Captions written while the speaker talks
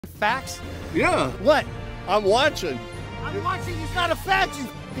facts? Yeah. What? I'm watching. I'm watching. It's not a fact, you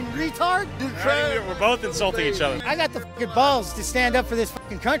fucking retard. We're both insulting each other. I got the fucking balls to stand up for this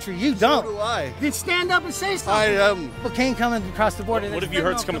fucking country. You don't. So do I. Then stand up and say something. I am. Cocaine coming across the border. What have you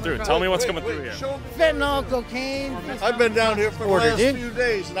heard's coming through? Tell me what's coming through here. Fentanyl, cocaine. I've been down here for the Border, last dude. few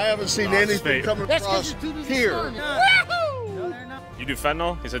days, and I haven't seen anything coming That's across because you're too busy here. snoring. You do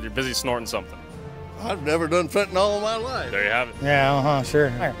fentanyl? He said you're busy snorting something. I've never done fentanyl in my life. There you have it. Yeah,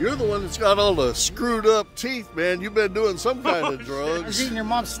 sure. You're the one that's got all the screwed up teeth, man. You've been doing some kind of I was drugs. eating your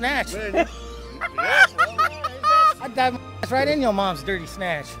mom's snatch. Man, yeah, well, I dive my ass right in your mom's dirty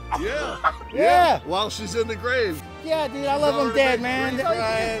snatch. yeah. While she's in the grave. Yeah, dude, I love them dead, man.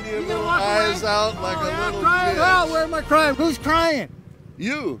 Crying, your little eyes out like a little Crying. kid. Oh, where am I crying? Who's crying?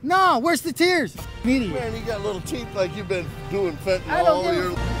 You. No, where's the tears? Idiot. Man, you got little teeth like you've been doing fentanyl I don't all give a your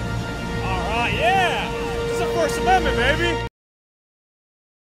All right, yeah. This is the First Amendment, baby.